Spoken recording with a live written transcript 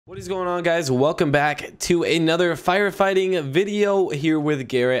What is going on, guys? Welcome back to another firefighting video here with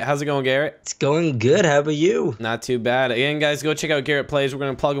Garrett. How's it going, Garrett? It's going good. How about you? Not too bad. Again, guys, go check out Garrett Plays. We're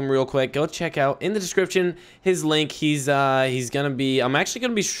gonna plug him real quick. Go check out in the description his link. He's gonna be. I'm actually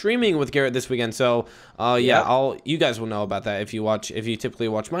gonna be streaming with Garrett this weekend. So yeah, you guys will know about that if you typically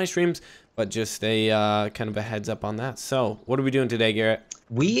watch my streams. But just a kind of a heads up on that. So what are we doing today, Garrett?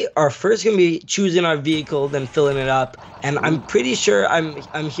 We are first going to be choosing our vehicle, then filling it up. And I'm pretty sure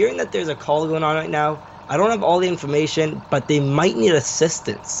I'm hearing that there's a call going on right now. I don't have all the information, but they might need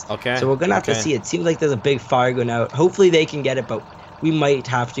assistance. Okay. So we're going to have to see. It seems like there's a big fire going out. Hopefully they can get it, but we might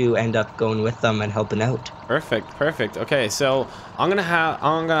have to end up going with them and helping out. Perfect. Perfect. Okay, so I'm gonna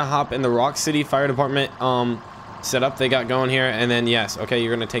hop in the Rock City Fire Department setup they got going here, and then yes, okay,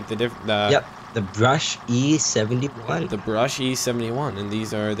 you're gonna take the Yep. The Brush E71. The Brush E71, and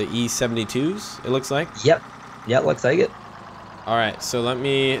these are the E72s, it looks like. Yep. Yeah, it looks like it. All right, so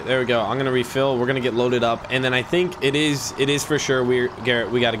there we go. I'm gonna refill. We're gonna get loaded up, and then I think it is for sure.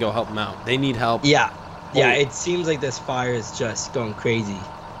 Garrett, we got to go help them out. They need help. Yeah. Yeah, it seems like this fire is just going crazy.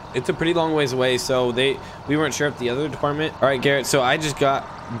 It's a pretty long ways away, so we weren't sure if the other department. All right, Garrett. So I just got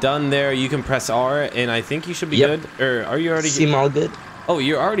done there. You can press R, and I think you should be good. Or are you already? Seem all good. Oh,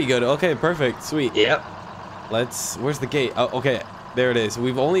 you're already good. Okay, perfect, sweet. Yep. Where's the gate? Oh, okay, there it is.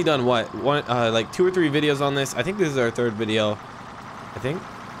 We've only done like 2 or 3 videos on this. I think this is our 3rd video. I think.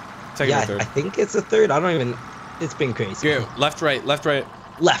 Second or 3rd. I think it's the 3rd. I don't even. It's been crazy. Here, left, right, left, right.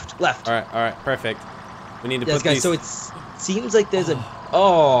 Left. All right, perfect. We need to put guys. these. So it seems like there's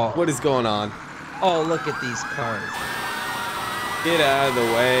what is going on? Oh, look at these cars. Get out of the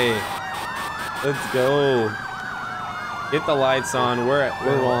way. Let's go. Get the lights on. We're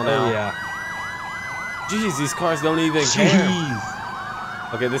rolling out. Oh yeah. Jeez, these cars don't even care.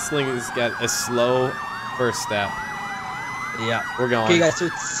 Okay, this thing has got a slow first step. Yeah. We're going. Okay, guys. So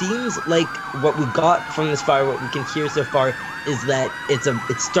it seems like what we got from this fire, what we can hear so far, is that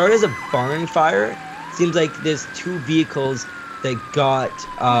it started as a barn fire. Seems like there's 2 vehicles that got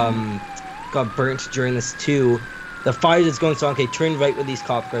burnt during this too. The fire is going so okay. Turn right where these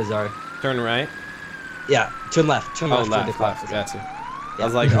cop cars are. Turn right. Yeah, turn left. Turn left. Left. Gotcha. Yeah. I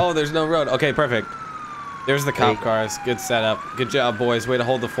was like, oh, there's no road. Okay, perfect. There's the cop cars. Good setup. Good job, boys. Way to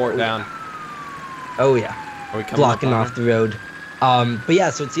hold the fort down. Oh yeah. Are we coming blocking off the road? But yeah,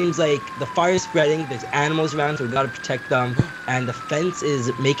 so it seems like the fire is spreading. There's animals around, so we gotta protect them. And the fence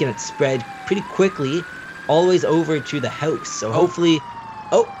is making it spread pretty quickly, all the way over to the house. So hopefully,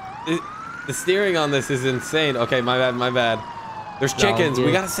 the steering on this is insane. Okay, my bad. There's chickens.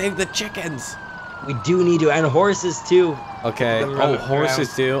 We gotta save the chickens. We do need to, and horses too. Okay. Oh,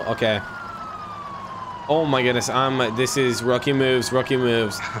 horses too. Okay. Oh my goodness. This is rookie moves.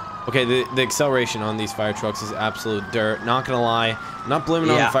 Okay, the acceleration on these fire trucks is absolute dirt. Not gonna lie. Not blaming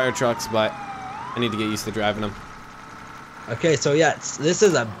on the fire trucks, but I need to get used to driving them. Okay, so yeah, this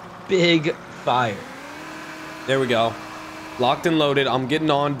is a big fire. There we go. Locked and loaded. I'm getting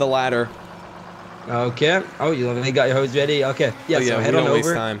on the ladder. Okay. Oh, you already got your hose ready? Okay. Yeah, so head on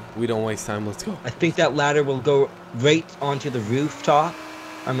over. We don't waste time. Let's go. I think that ladder will go right onto the rooftop.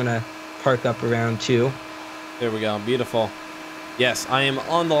 I'm going to park up around 2. There we go. Beautiful. Yes, I am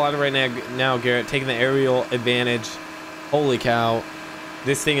on the ladder right now, Garrett, taking the aerial advantage. Holy cow.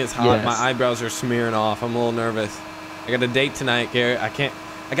 This thing is hot. Yes. My eyebrows are smearing off. I'm a little nervous. I got a date tonight, Garrett. I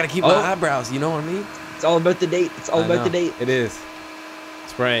got to keep my eyebrows. You know what I mean? It's all about the date. It's all about the date. It is.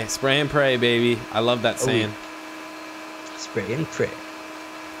 Spray and pray, baby. I love that saying. Spray and pray.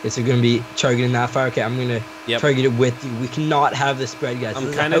 Okay, so we're gonna be targeting that fire. Okay, I'm gonna target it with you. We cannot have this spread, guys.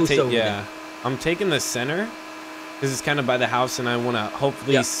 I'm kind of I'm taking the center because it's kind of by the house, and I want to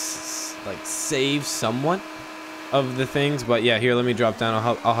hopefully like save somewhat of the things. But yeah, here, let me drop down.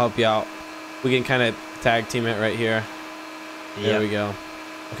 I'll help you out. We can kind of tag team it right here. There we go.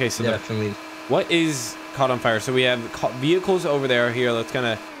 Okay, so definitely. What is caught on fire? So we have vehicles over there. Here, let's kind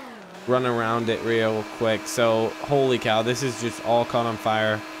of run around it real quick. So holy cow, this is just all caught on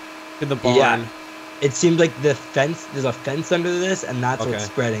fire. To the barn. Yeah, it seems like there's a fence under this, and that's what's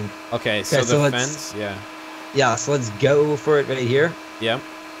spreading. Okay, so the fence. Yeah, so let's go for it right here. Yep.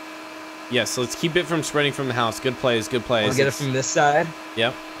 Yeah, so let's keep it from spreading from the house. Good plays. I'll get it from this side.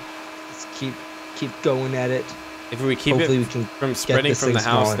 Yep. Let's keep going at it. If we keep it from spreading from the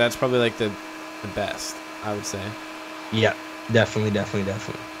house, that's probably like the best, I would say. Yeah, definitely.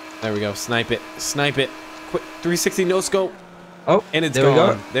 There we go. Snipe it. Quick, 360 no scope. Oh, and it's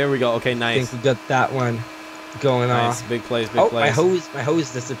gone. There we go. Okay, nice. I think we got that one going off. Big plays. My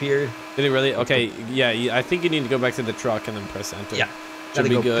hose disappeared. Did it really? Okay, yeah. I think you need to go back to the truck and then press enter. Yeah, should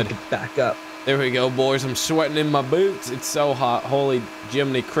be good. Pick it back up. There we go, boys. I'm sweating in my boots. It's so hot. Holy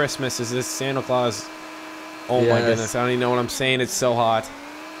Jiminy Christmas. Is this Santa Claus? Oh my goodness. I don't even know what I'm saying. It's so hot.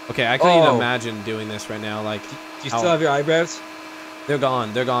 Okay, I couldn't even imagine doing this right now. Like, do you still have your eyebrows? They're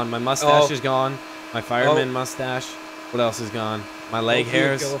gone. They're gone. My mustache is gone. My fireman mustache. What else is gone? My leg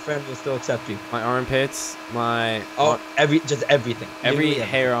hairs. Your girlfriend will still accept you. My armpits. My just everything. Every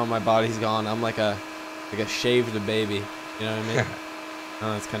hair on my body's gone. I'm like a shaved baby. You know what I mean?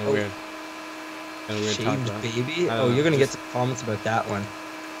 Oh, that's kind of weird. Kind of weird. Shaved baby? Oh, you're gonna get some comments about that one.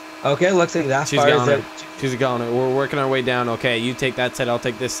 Okay, looks like that fire is out. She's gone. We're working our way down. Okay, you take that side. I'll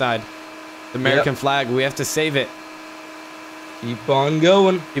take this side. The American flag. We have to save it. Keep on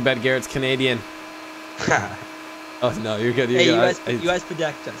going. Too bad Garrett's Canadian. Oh no, you're good. You're good. You guys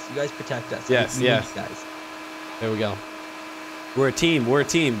protect us. You guys protect us. Yes, yes. Guys. There we go. We're a team. We're a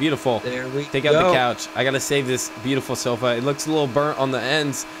team. Beautiful. There we Take out the couch. I gotta save this beautiful sofa. It looks a little burnt on the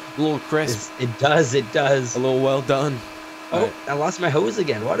ends, a little crisp. It does. It does. A little well done. Oh, right. I lost my hose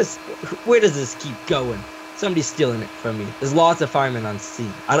again. Where does this keep going? Somebody's stealing it from me. There's lots of firemen on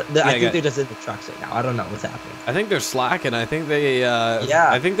scene. I think they're just in the trucks right now. I don't know what's happening. I think they're slacking. I think they.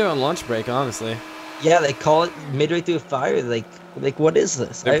 I think they're on lunch break. Honestly. Yeah, they call it midway through a fire. Like what is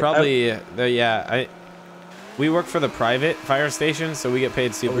this? They're probably. We work for the private fire station, so we get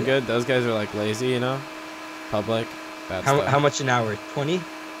paid super good. Those guys are like lazy, you know. Public. Bad stuff. How much an hour? 20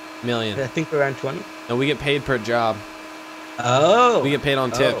 million. I think we're around 20. No, we get paid per job. Oh. We get paid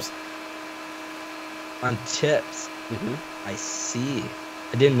on tips. On tips. I see.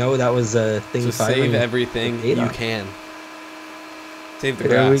 I didn't know that was a thing. So save everything you can. Save the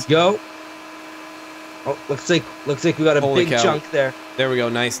grass. There we go. Oh, looks like we got a big chunk there. There we go.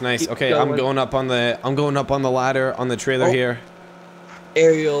 Nice. Okay, I'm going up on the ladder on the trailer here.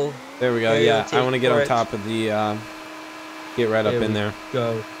 Aerial. There we go. Yeah, I want to get on top of the get right up in there.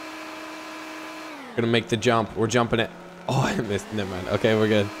 Go. We're gonna make the jump. We're jumping it. Oh, I missed. Never mind. Okay, we're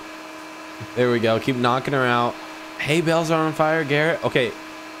good. There we go. Keep knocking her out. Hay bales are on fire, Garrett. Okay,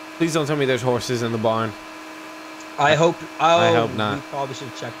 please don't tell me there's horses in the barn. I hope. I hope not. We probably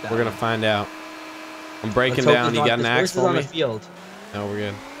should check that. We're gonna find out. I'm breaking down. You got an axe for me? On the field. No, we're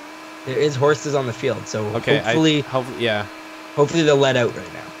good. There is horses on the field, so okay, hopefully, hopefully they'll let out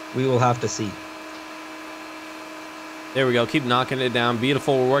right now. We will have to see. There we go. Keep knocking it down.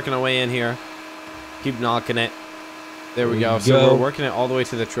 Beautiful. We're working our way in here. Keep knocking it. There we go. So we're working it all the way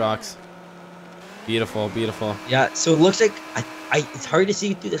to the trucks. Beautiful, beautiful. Yeah. So it looks like it's hard to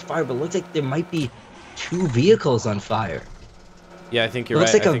see through this fire, but it looks like there might be 2 vehicles on fire. Yeah, I think you're right.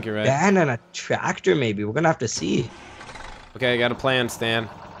 I think you're right. Looks like a van and a tractor, maybe. We're gonna have to see. Okay, I got a plan, Stan.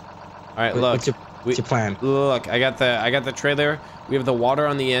 All right, look. What's your plan? Look, I got the trailer. We have the water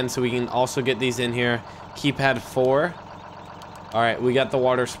on the end, so we can also get these in here. Keypad 4. All right, we got the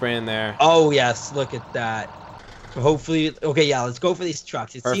water spray in there. Oh yes, look at that. So hopefully, okay, yeah, let's go for these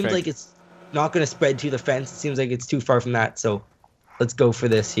trucks. It seems like it's not gonna spread to the fence. It seems like it's too far from that. So let's go for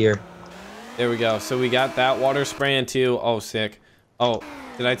this here. There we go. So we got that water spraying too. Oh, sick. Oh,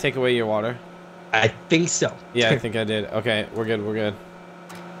 did I take away your water? I think so. Yeah, I think I did. Okay, we're good. We're good.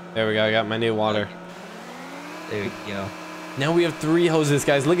 There we go. I got my new water. There we go. Now we have 3 hoses,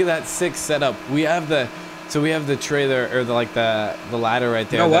 guys. Look at that 6 setup. We have the trailer or the ladder right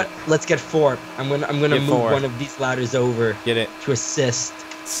there. You know what? Let's get 4. I'm gonna move 4. one of these ladders over. Get it. To assist.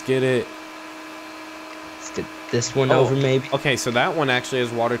 Let's get it. Let's get this one over maybe. Okay, so that one actually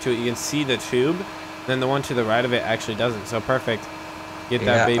has water to it. You can see the tube. Then the one to the right of it actually doesn't. So perfect. Get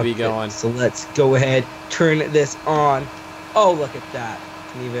that baby going. So let's go ahead, turn this on. Oh, look at that.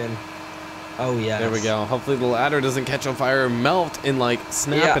 Can even. Oh yeah. There we go. Hopefully the ladder doesn't catch on fire or melt and like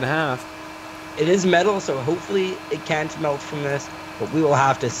snap in half. It is metal, so hopefully it can't melt from this, but we will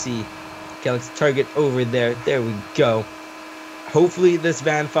have to see. Okay, let's target over there. There we go. Hopefully this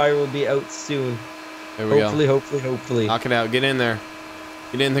van fire will be out soon. There we go. Hopefully. Knock it out. Get in there.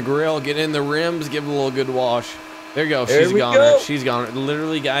 Get in the grill. Get in the rims. Give it a little good wash. There you go. She's gone. She's gone.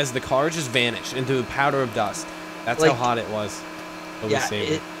 Literally, guys, the car just vanished into a powder of dust. That's how hot it was.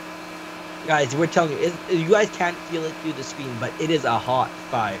 Guys, we're telling you, you guys can't feel it through the screen, but it is a hot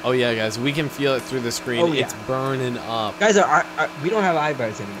fire. Oh yeah, guys, we can feel it through the screen. Oh, yeah. It's burning up. Guys, we don't have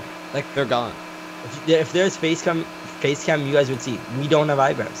eyebrows anymore. Like they're gone. If there's face cam, you guys would see. We don't have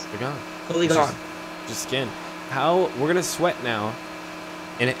eyebrows. They're gone. Totally gone. Just skin. We're gonna sweat now.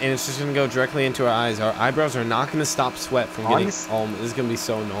 And it's just going to go directly into our eyes. Our eyebrows are not going to stop sweat from getting home. This is going to be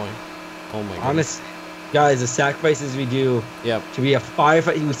so annoying. Oh, my God. Honest, guys, the sacrifices we do to be a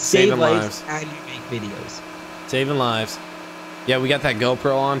firefighter, you save lives and you make videos. Saving lives. Yeah, we got that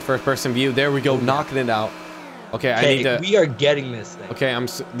GoPro on, first-person view. There we go, knocking it out. Okay, I need to. We are getting this thing. Okay,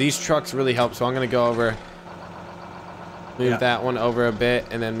 these trucks really help, so I'm gonna go over. Move that one over a bit,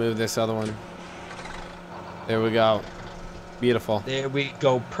 and then move this other one. There we go. Beautiful. There we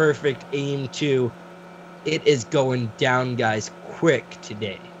go. Perfect aim too. It is going down, guys, quick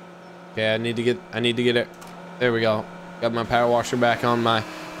today. Okay, I need to get it. There we go. Got my power washer back on my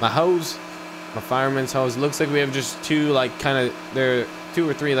hose, my fireman's hose. Looks like we have just two, like, there are 2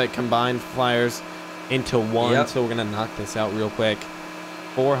 or 3 like combined flyers into one. Yep. So we're gonna knock this out real quick.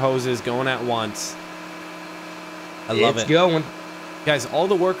 4 hoses going at once. I love it. It's going. Guys, all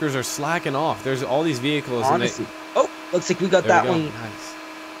the workers are slacking off. There's all these vehicles. Honestly. Oh, looks like we got that one. Nice.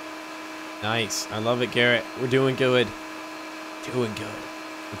 Nice. I love it, Garrett. We're doing good. Doing good.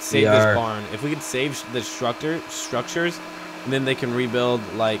 Let's save this barn. If we could save the structures, and then they can rebuild,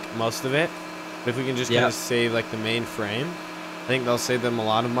 like, most of it. But if we can just kind of save, like, the main frame, I think they'll save them a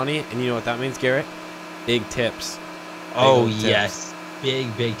lot of money. And you know what that means, Garrett? Big tips. Oh, yes.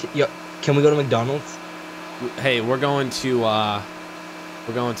 Big tips. Yo, can we go to McDonald's? Hey, we're going to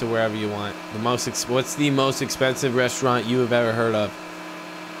wherever you want. What's the most expensive restaurant you have ever heard of?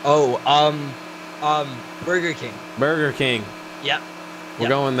 Oh, Burger King. Burger King. Yep. We're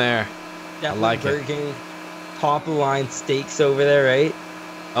going there. Definitely I like Burger King. Top of the line steaks over there, right?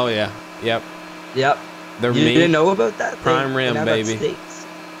 Oh yeah. Yep. Yep. They're You didn't know about that? Prime rim, baby. Steaks.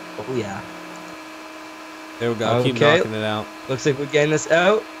 Oh yeah. There we go. Okay. Keep knocking it out. Looks like we're getting this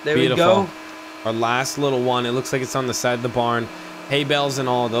out. There Beautiful. we go. Our last little one. It looks like it's on the side of the barn. Hay bales and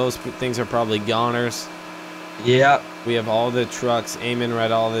all those things are probably goners. Yep. We have all the trucks aiming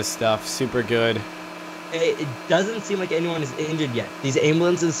right, all this stuff. Super good. It doesn't seem like anyone is injured yet. These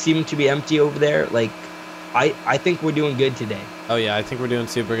ambulances seem to be empty over there. Like, I think we're doing good today. Oh yeah, I think we're doing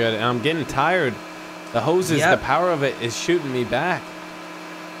super good. And I'm getting tired. The hoses, the power of it is shooting me back.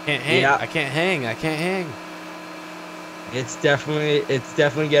 Can't hang. I can't hang. I can't hang. It's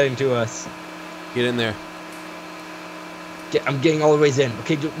definitely getting to us. Get in there. I'm getting all the ways in.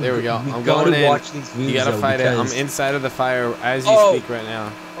 Okay, there we go. I'm going in. Watch these moves, you gotta fight it. I'm inside of the fire as you speak right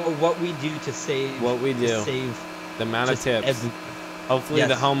now. Oh, what we do to save. What we do. To save the amount of tips. Hopefully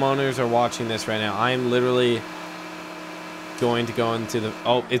the homeowners are watching this right now. I am literally going to go into the.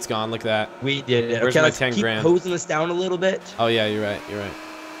 Oh, it's gone. Look at that. We did it. Where's okay, my let's 10 keep grand? Hosing this down a little bit. Oh yeah, you're right. You're right.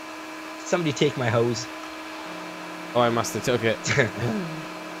 Somebody take my hose. Oh, I must have took it. There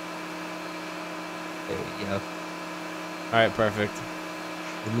we go. All right, perfect.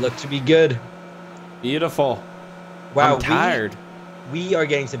 It looked to be good. Beautiful. Wow, I'm tired. We are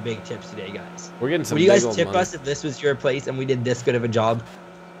getting some big tips today, guys. We're getting some. Would you guys tip money. us if this was your place and we did this good of a job?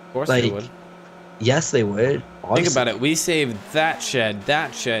 Of course they would. Yes, they would. Honestly. Think about it. We saved that shed,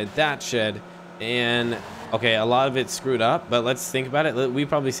 that shed, and okay, a lot of it's screwed up. But let's think about it. We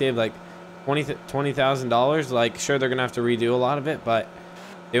probably saved like $20,000. Like, sure, they're gonna have to redo a lot of it, but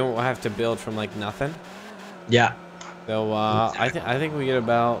they won't have to build from like nothing. Yeah. So exactly. I think we get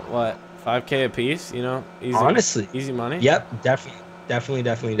about what, 5K a piece. You know, easy. Honestly, easy money. Yep, definitely.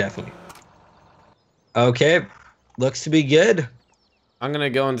 Okay, looks to be good. I'm gonna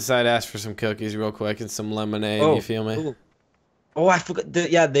go inside, ask for some cookies real quick and some lemonade. You feel me? Oh, I forgot.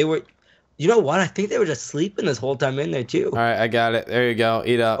 Yeah, they were. You know what? I think they were just sleeping this whole time in there too. All right, I got it. There you go.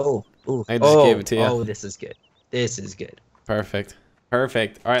 Eat up. Oh, I just gave it to you. Oh, this is good. This is good. Perfect. All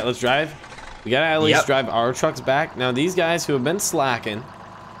right, let's drive. We gotta at least drive our trucks back. Now these guys who have been slacking,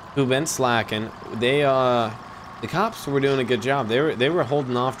 they the cops were doing a good job. They were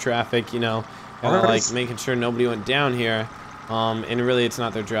holding off traffic, you know, kind of like making sure nobody went down here. And really, it's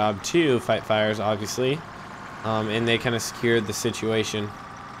not their job to fight fires, obviously. And they kind of secured the situation.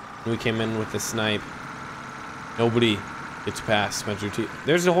 We came in with the snipe. Nobody gets past Metro 2.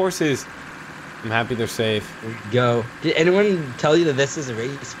 There's the horses. I'm happy they're safe. There we go. Did anyone tell you that this is a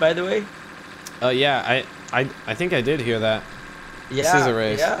race, by the way? Yeah, I think I did hear that. Yeah, this is a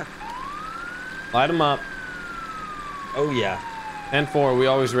race. Yeah. Light them up. Oh, yeah. 10-4, we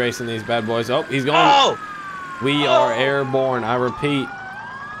always race in these bad boys. Oh, he's going. Oh! We are airborne, I repeat.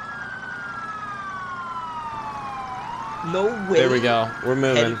 No way. There we go. We're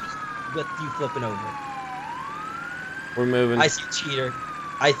moving. With you flipping over. We're moving. I see cheater.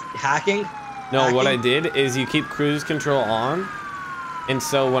 Hacking? No, what I did is you keep cruise control on. And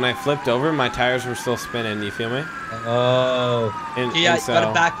so when I flipped over, my tires were still spinning. You feel me? Oh. And so,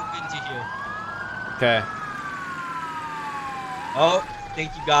 gotta back up into here. Okay. Oh, I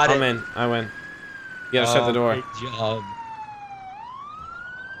think you got it. I'm in. I win. You gotta shut the door. Good job.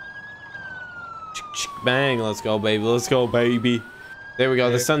 Bang. Let's go, baby. Let's go, baby. There we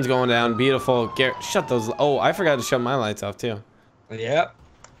go. The sun's going down. Beautiful. Garrett, shut those. Oh, I forgot to shut my lights off, too. Yep.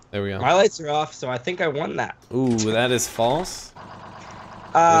 There we go. My lights are off, so I think I won that. Ooh, that is false.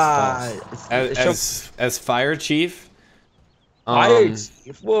 As fire chief. Fire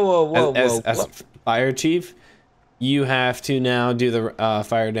chief. Whoa. As fire chief, you have to now do the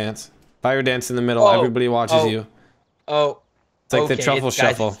fire dance. Fire dance in the middle. Everybody watches you. Oh. It's like the truffle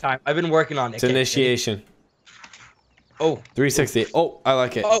shuffle. I've been working on it. It's initiation. Oh. 360. Oh, I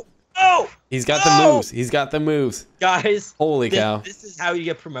like it. Oh. He's got the moves. He's got the moves. Guys. Holy cow. This is how you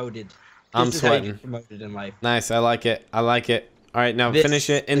get promoted. I'm sweating. How you get promoted in life. Nice. I like it. I like it. All right, now finish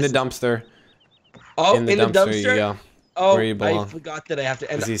it in the dumpster. Oh, in the dumpster? You go. Oh, where you belong. I forgot that I have to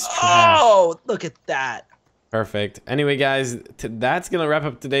end. Oh, look at that. Perfect. Anyway, guys, that's going to wrap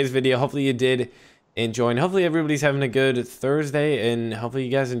up today's video. Hopefully you did enjoy, and hopefully everybody's having a good Thursday, and hopefully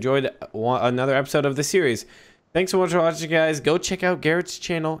you guys enjoyed another episode of the series. Thanks so much for watching, guys. Go check out Garrett's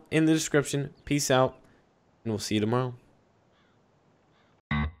channel in the description. Peace out, and we'll see you tomorrow.